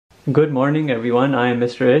Good morning everyone, I am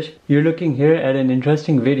Mr. Ish. You're looking here at an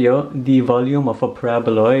interesting video, the volume of a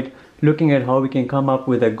paraboloid, looking at how we can come up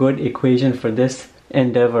with a good equation for this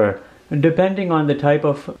endeavor. Depending on the type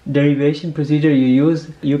of derivation procedure you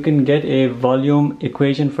use, you can get a volume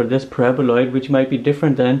equation for this paraboloid which might be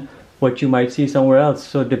different than what you might see somewhere else.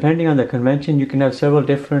 So depending on the convention, you can have several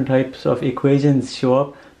different types of equations show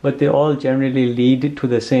up, but they all generally lead to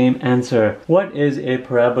the same answer. What is a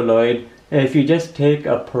paraboloid? If you just take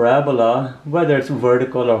a parabola, whether it's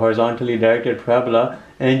vertical or horizontally directed parabola,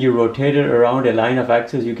 and you rotate it around a line of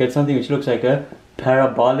axis, you get something which looks like a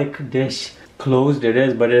parabolic dish. Closed it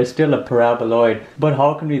is, but it is still a paraboloid. But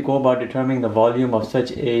how can we go about determining the volume of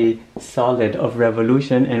such a solid of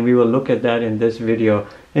revolution? And we will look at that in this video.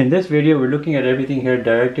 In this video, we're looking at everything here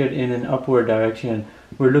directed in an upward direction.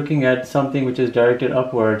 We're looking at something which is directed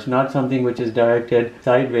upwards, not something which is directed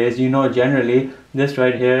sideways. You know, generally, this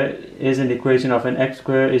right here is an equation of an x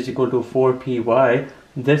squared is equal to 4py.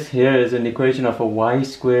 This here is an equation of a y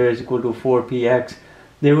squared is equal to 4px.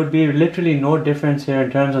 There would be literally no difference here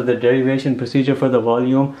in terms of the derivation procedure for the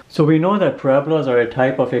volume. So we know that parabolas are a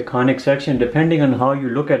type of a conic section. Depending on how you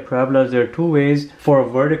look at parabolas, there are two ways for a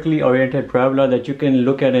vertically oriented parabola that you can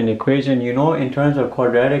look at an equation. You know, in terms of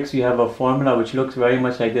quadratics, you have a formula which looks very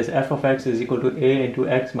much like this. F of x is equal to a into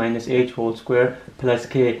x minus h whole square plus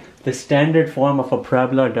k. The standard form of a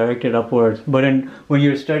parabola directed upwards. But when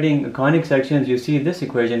you're studying conic sections, you see this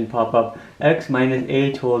equation pop up. X minus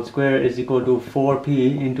h whole square is equal to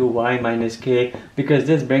 4p into y minus k, because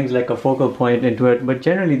this brings like a focal point into it. But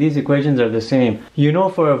generally these equations are the same. You know,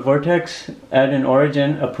 for a vertex at an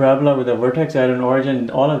origin, a parabola with a vertex at an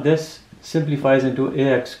origin, all of this simplifies into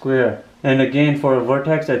ax squared. And again, for a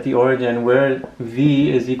vertex at the origin where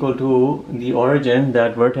v is equal to the origin,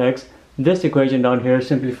 that vertex, this equation down here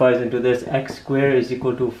simplifies into this x squared is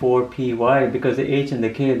equal to 4py, because the h and the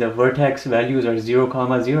k, the vertex values are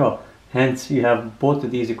 0, 0. Hence, you have both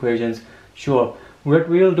of these equations. Sure. What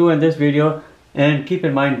we'll do in this video, and keep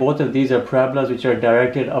in mind both of these are parabolas which are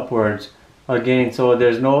directed upwards. Again, so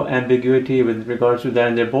there's no ambiguity with regards to that,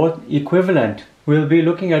 and they're both equivalent. We'll be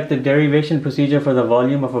looking at the derivation procedure for the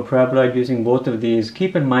volume of a paraboloid using both of these.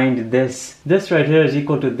 Keep in mind this right here is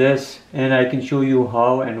equal to this, and I can show you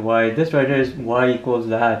how and why. This right here is y equals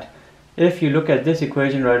that. If you look at this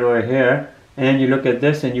equation right over here, and you look at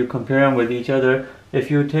this and you compare them with each other, if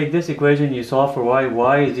you take this equation, you solve for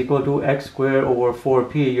y is equal to x squared over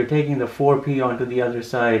 4p. You're taking the 4p onto the other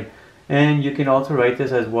side. And you can also write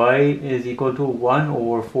this as y is equal to 1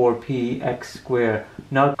 over 4p x squared.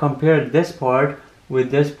 Now compare this part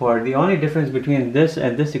with this part. The only difference between this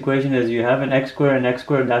and this equation is you have an x squared and x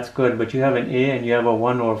squared, that's good, but you have an a and you have a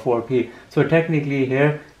 1 over 4p. So technically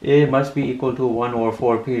here, a must be equal to 1 over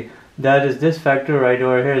 4p. That is, this factor right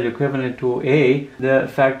over here is equivalent to a. The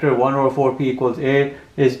factor 1 over 4p equals a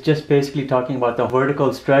is just basically talking about the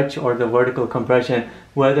vertical stretch or the vertical compression,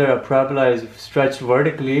 whether a parabola is stretched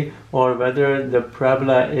vertically or whether the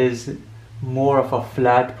parabola is more of a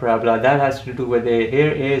flat parabola. That has to do with a.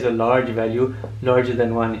 Here a is a large value, larger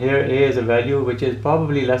than 1. Here a is a value which is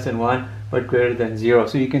probably less than 1 but greater than 0.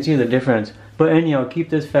 So you can see the difference. But anyhow, keep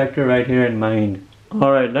this factor right here in mind.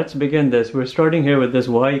 Alright, let's begin this. We're starting here with this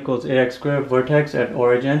y equals ax squared vertex at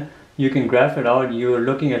origin. You can graph it out. You're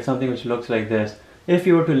looking at something which looks like this. If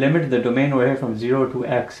you were to limit the domain over here from 0 to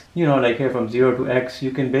x, you know, like here from 0 to x,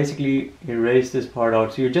 you can basically erase this part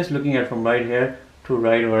out. So you're just looking at from right here to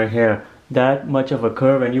right over here. That much of a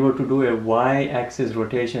curve, and you were to do a y-axis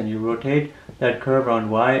rotation. You rotate that curve around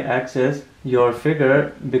y-axis, your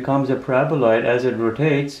figure becomes a paraboloid. As it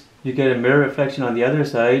rotates, you get a mirror reflection on the other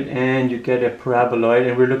side and you get a paraboloid,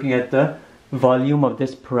 and we're looking at the volume of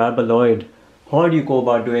this paraboloid. How do you go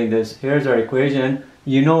about doing this? Here's our equation.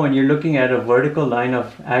 You know, when you're looking at a vertical line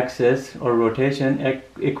of axis or rotation,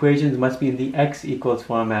 equations must be in the x equals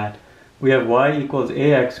format. We have y equals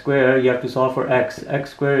ax squared. You have to solve for x.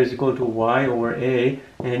 X squared is equal to y over a,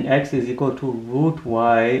 and x is equal to root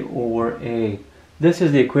y over a. This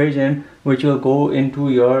is the equation which will go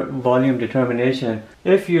into your volume determination.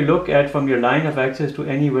 If you look at from your line of axis to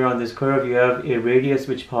anywhere on this curve, you have a radius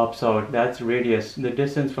which pops out. That's radius, the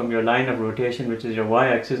distance from your line of rotation, which is your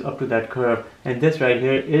y-axis, up to that curve. And this right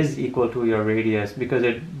here is equal to your radius because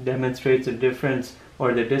it demonstrates the difference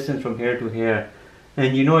or the distance from here to here.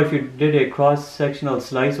 And you know, if you did a cross-sectional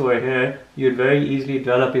slice over here, you'd very easily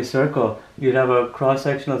develop a circle. You'd have a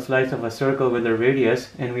cross-sectional slice of a circle with a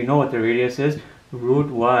radius, and we know what the radius is, root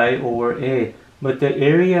y over a. But the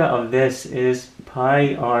area of this is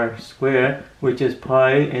pi r squared, which is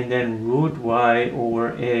pi and then root y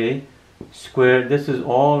over a square. This is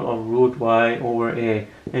all of root y over a.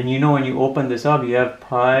 And you know when you open this up, you have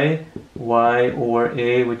pi y over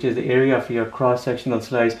a, which is the area of your cross-sectional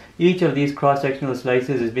slice. Each of these cross-sectional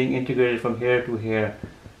slices is being integrated from here to here,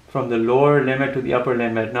 from the lower limit to the upper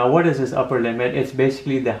limit. Now what is this upper limit? It's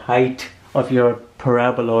basically the height of your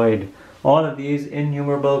paraboloid. All of these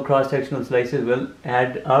innumerable cross-sectional slices will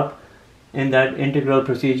add up in that integral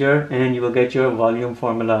procedure, and you will get your volume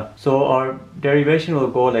formula. So our derivation will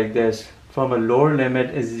go like this. From a lower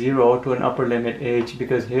limit is 0 to an upper limit h,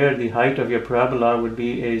 because here the height of your parabola would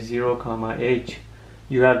be a 0 comma h.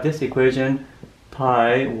 You have this equation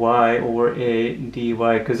pi y over a dy,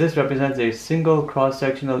 because this represents a single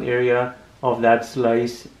cross-sectional area of that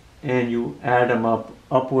slice, and you add them up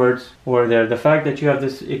upwards over there. The fact that you have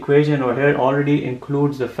this equation over here already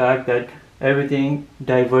includes the fact that everything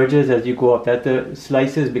diverges as you go up, that the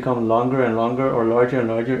slices become longer and longer or larger and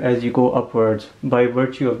larger as you go upwards by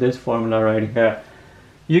virtue of this formula right here.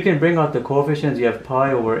 You can bring out the coefficients. You have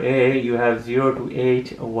pi over a, you have 0 to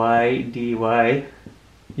 8 y dy.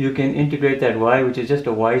 You can integrate that y, which is just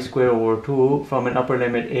a y square over 2, from an upper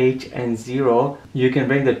limit h and 0. You can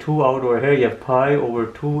bring the 2 out over here. You have pi over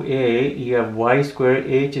 2a, you have y square,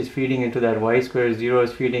 h is feeding into that y square, 0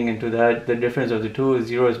 is feeding into that. The difference of the two is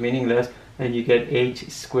 0 is meaningless, and you get h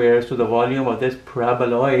square. So the volume of this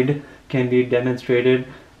paraboloid can be demonstrated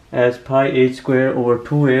as pi h square over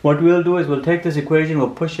 2a. What we'll do is we'll take this equation, we'll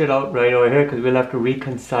push it out right over here, because we'll have to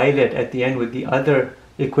reconcile it at the end with the other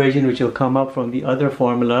equation which will come up from the other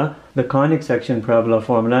formula, the conic section parabola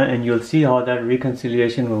formula, and you'll see how that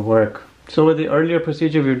reconciliation will work. So with the earlier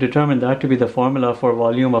procedure, we've determined that to be the formula for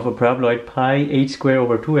volume of a paraboloid, pi h square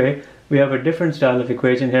over 2a. We have a different style of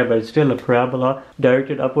equation here, but it's still a parabola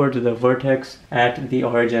directed upwards to the vertex at the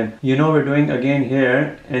origin. You know we're doing again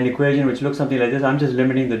here an equation which looks something like this. I'm just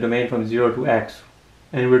limiting the domain from 0 to x,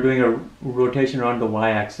 and we're doing a rotation around the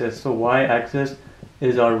y-axis. So y-axis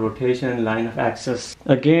is our rotation line of axis.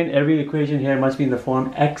 Again, every equation here must be in the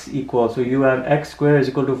form x equals. So you have x squared is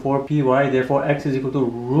equal to 4py, therefore x is equal to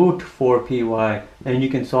root 4py. And you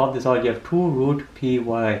can solve this out. You have 2 root py.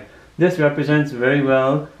 This represents very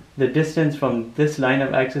well the distance from this line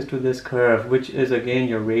of axis to this curve, which is again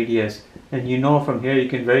your radius. And you know from here you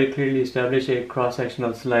can very clearly establish a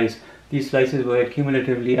cross-sectional slice. These slices will get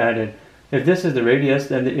cumulatively added. If this is the radius,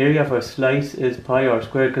 then the area of a slice is pi r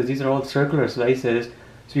squared, because these are all circular slices.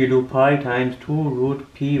 So you do pi times 2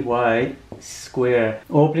 root py square.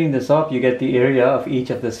 Opening this up, you get the area of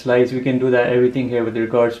each of the slices. We can do that everything here with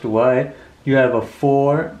regards to y. You have a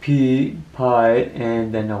 4p pi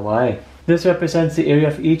and then a y. This represents the area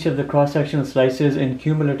of each of the cross-sectional slices. In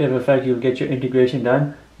cumulative effect, you'll get your integration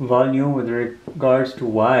done. Volume with regards to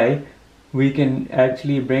y, we can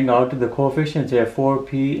actually bring out the coefficients here,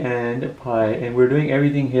 4p and pi, and we're doing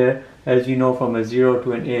everything here as you know from a 0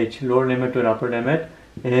 to an h, lower limit to an upper limit,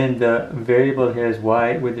 and the variable here is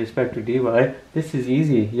y with respect to dy. This is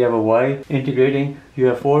easy. You have a y integrating, you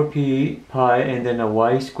have 4p pi and then a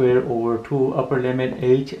y square over 2, upper limit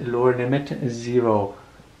h, lower limit 0.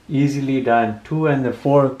 Easily done. 2 and the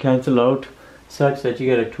 4 cancel out such that you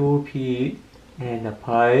get a 2p and a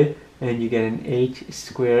pi, and you get an h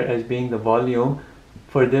square as being the volume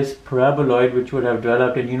for this paraboloid which would have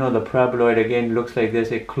developed. And you know the paraboloid again looks like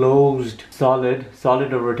this, a closed solid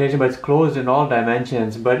of rotation, but it's closed in all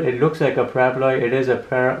dimensions, but it looks like a paraboloid. It is a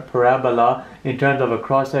parabola in terms of a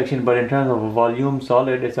cross section, but in terms of a volume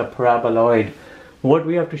solid, it's a paraboloid. What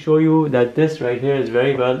we have to show you that this right here is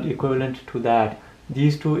very well equivalent to that.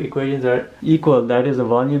 These two equations are equal. That is, the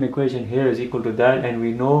volume equation here is equal to that, and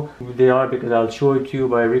we know they are because I'll show it to you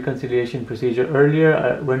by reconciliation procedure.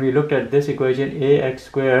 Earlier when we looked at this equation, ax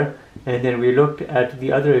square, and then we looked at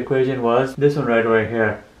the other equation was this one right over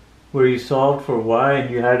here, where you solved for y and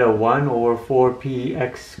you had a 1 over 4p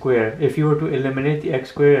x square. If you were to eliminate the x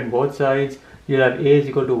square on both sides, you'll have a is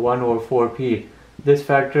equal to 1 over 4p. This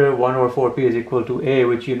factor 1 over 4p is equal to a,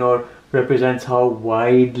 which you know represents how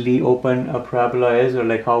widely open a parabola is, or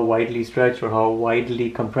like how widely stretched or how widely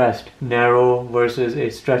compressed. Narrow versus a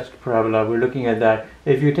stretched parabola. We're looking at that.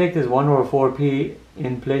 If you take this 1 over 4p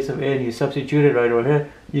in place of a and you substitute it right over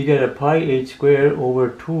here, you get a pi h square over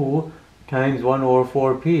 2 times 1 over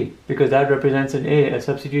 4p, because that represents an a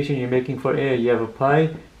substitution you're making for a. You have a pi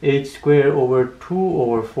h square over 2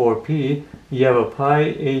 over 4p. You have a pi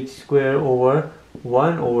h square over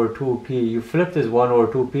 1 over 2p. You flip this 1 over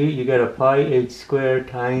 2p, you get a pi h square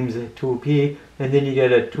times 2p, and then you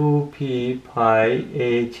get a 2p pi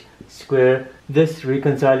h square. This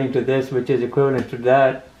reconciling to this, which is equivalent to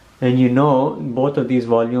that, And you know both of these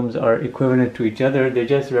volumes are equivalent to each other. They're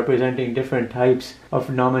just representing different types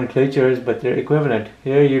of nomenclatures, but they're equivalent.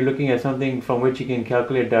 Here you're looking at something from which you can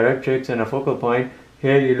calculate directrix and a focal point.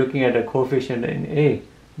 Here you're looking at a coefficient in A,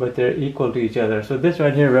 but they're equal to each other. So this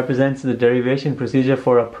right here represents the derivation procedure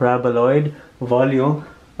for a paraboloid volume.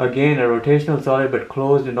 Again, a rotational solid but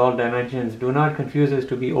closed in all dimensions. Do not confuse this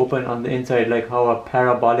to be open on the inside like how a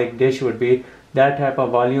parabolic dish would be. That type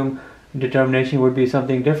of volume determination would be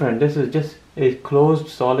something different. This is just a closed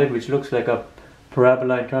solid which looks like a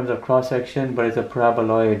parabola in terms of cross section, but it's a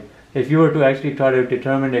paraboloid. If you were to actually try to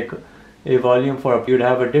determine a volume for you'd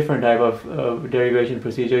have a different type of derivation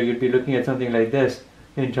procedure. You'd be looking at something like this.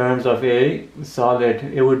 In terms of a solid,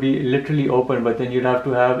 it would be literally open, but then you'd have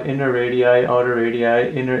to have inner radii, outer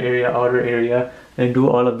radii, inner area, outer area, and do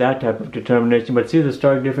all of that type of determination. But see the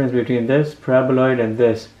stark difference between this paraboloid and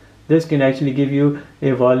this. This can actually give you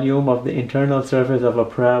a volume of the internal surface of a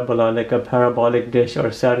parabola, like a parabolic dish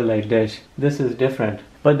or satellite dish. This is different.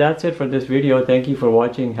 But that's it for this video. Thank you for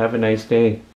watching. Have a nice day.